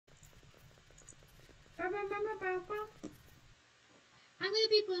I'm gonna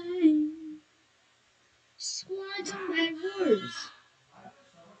be playing squads on bedwars.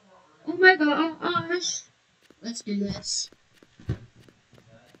 Oh my gosh. Let's do this.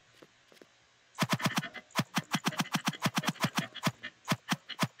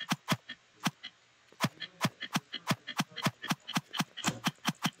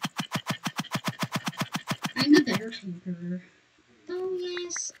 I'm the better tinker. Oh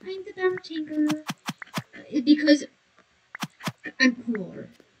yes, I'm the better tinker. Because I'm cooler.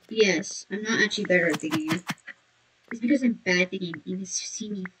 Yes, I'm not actually better at the game. It's because I'm bad at the game. You can see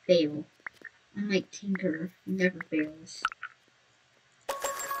me fail. Unlike Tinker, who never fails.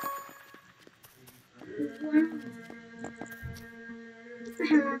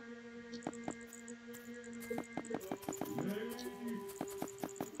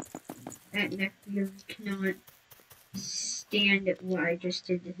 That neckbeard cannot stand what I just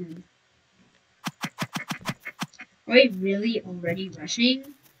did to him. Are we really already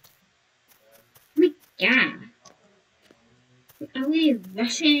rushing? Oh my god. Are we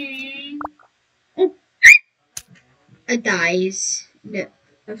rushing? Oh! It dies.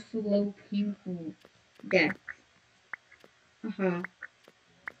 A slow, painful death. Uh-huh.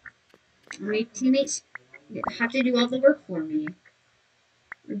 My teammates have to do all the work for me.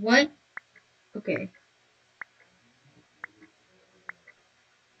 What? Okay.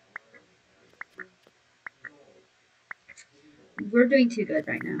 We're doing too good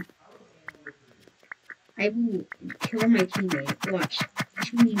right now. I will kill my teammate. Watch.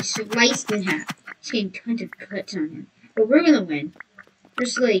 He's being sliced in half. He's getting tons of cuts on him. But we're gonna win.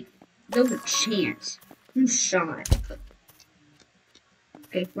 There's like no chance. No shot.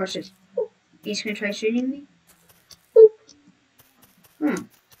 Okay, watch this. He's gonna try shooting me. Boop. Huh.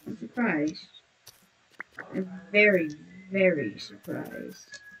 I'm surprised. I'm very, very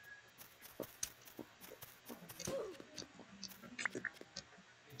surprised.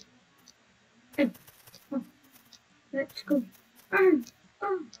 Oh, let's go. Oh.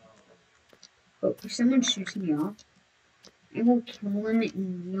 Oh, if someone shoots me off, I will kill him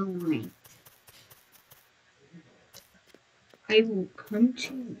in real life. I will come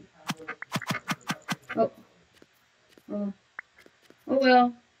to. Oh. Oh. Oh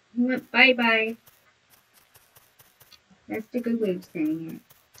well. He went bye-bye. That's the good way of saying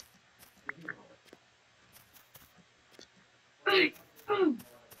it. Oh.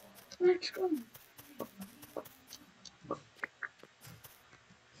 Let's go.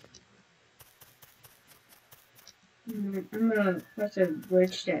 I'm gonna press a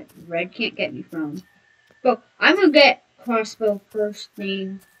bridge that red can't get me from. But I'm gonna get crossbow first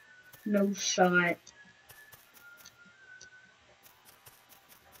thing. No shot.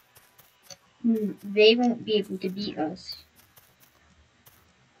 They won't be able to beat us.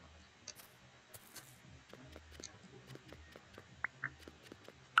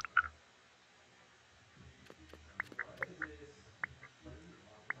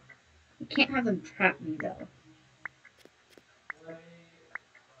 You can't have them trap me though.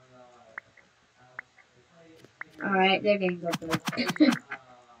 Alright, their game's over.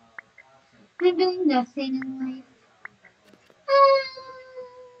 I'm doing nothing in life.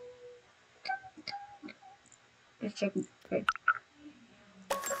 Just checking. Okay.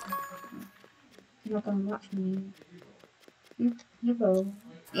 You're not gonna watch me. You go.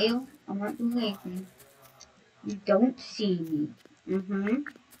 Ew, I'm not doing anything. You don't see me.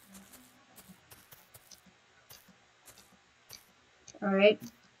 Alright.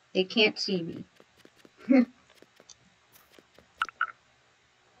 They can't see me.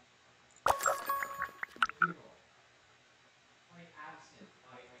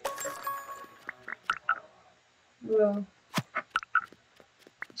 Well,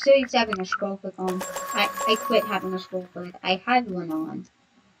 so he's having a scroll click on. I quit having a scroll click. I had one on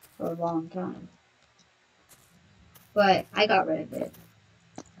for a long time. But I got rid of it.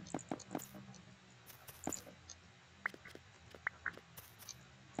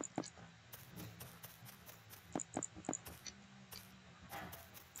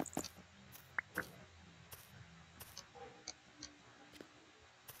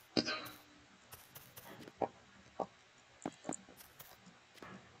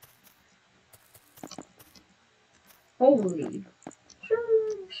 Holy.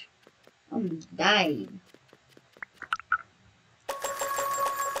 I'm dying.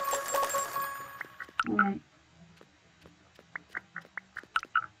 Alright.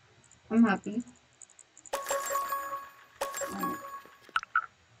 I'm happy. Alright.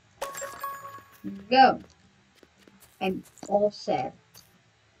 Go. I'm all set.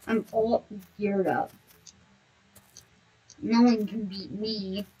 I'm all geared up. No one can beat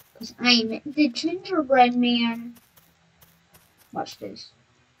me, because I'm the gingerbread man. Watch this.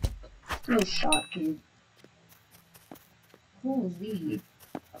 No shot, dude. Holy.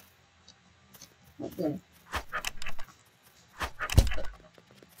 What the?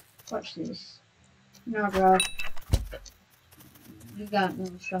 Watch this. No, bro. You got no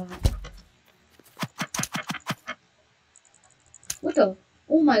shot. What the?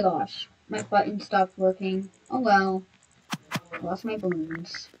 Oh my gosh. My button stopped working. Oh well. Lost my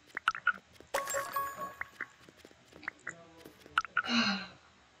balloons.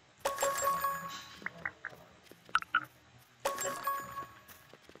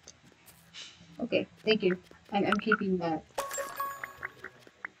 Okay, thank you. I'm keeping that.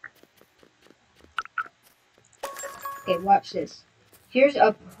 Okay, watch this. Here's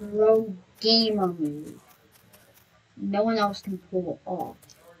a pro gamer move. No one else can pull off.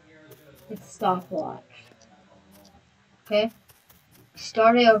 It's stopwatch. Okay?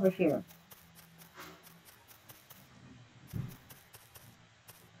 Start it over here.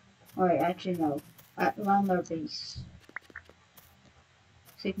 Alright, actually no. Around our base.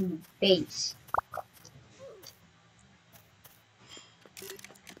 So you can base.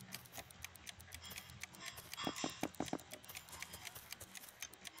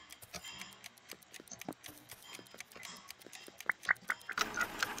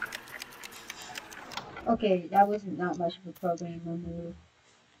 Okay, that wasn't that much of a programmer move.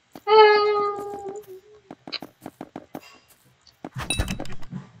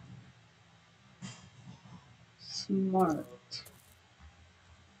 Smart.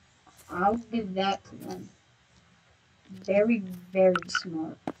 I'll give that to them. Very, very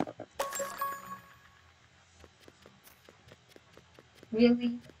smart.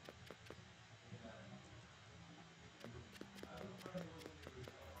 Really?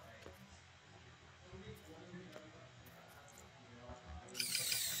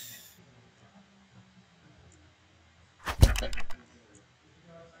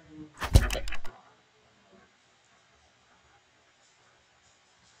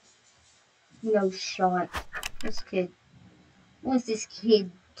 No shot. This kid. What's this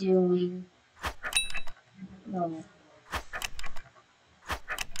kid doing? No.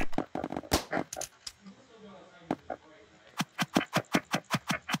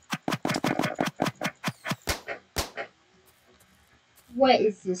 What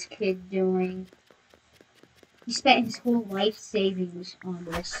is this kid doing? He spent his whole life savings on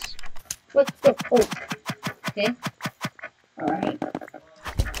this. What the? Oh. Okay. Alright.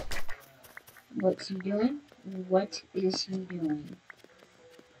 What's he doing? What is he doing?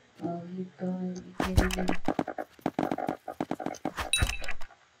 Oh, you gotta be kidding me.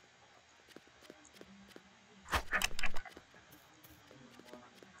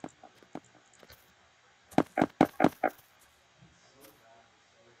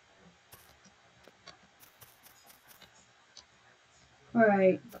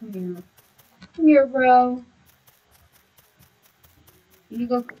 Alright, come here. Come here, bro. You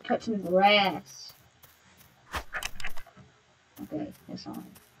go touch some grass. Okay, that's on.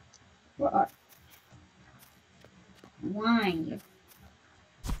 What are... Why?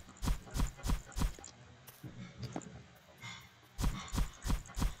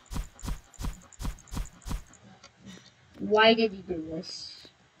 Why did he do this?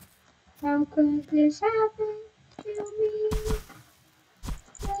 How could this happen to me?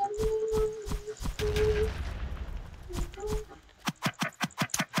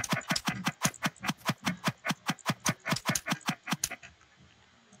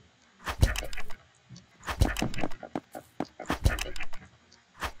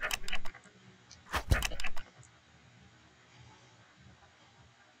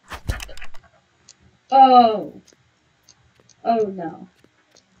 Oh. Oh no.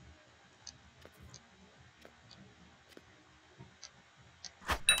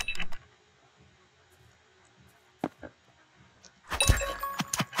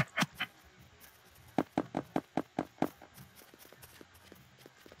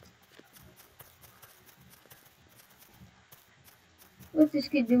 What's this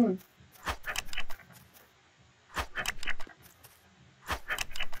kid doing?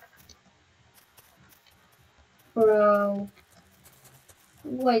 Bro.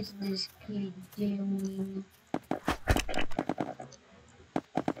 What's this kid doing?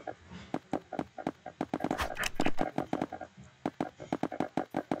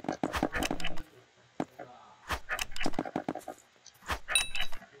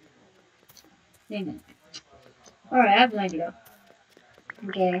 Dang it. Alright, I have an idea.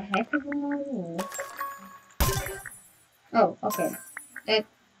 Get a heck of a model. Oh, okay.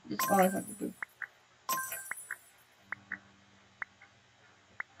 That's all I have to do.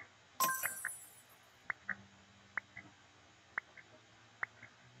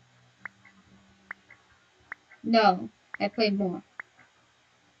 No, I play more.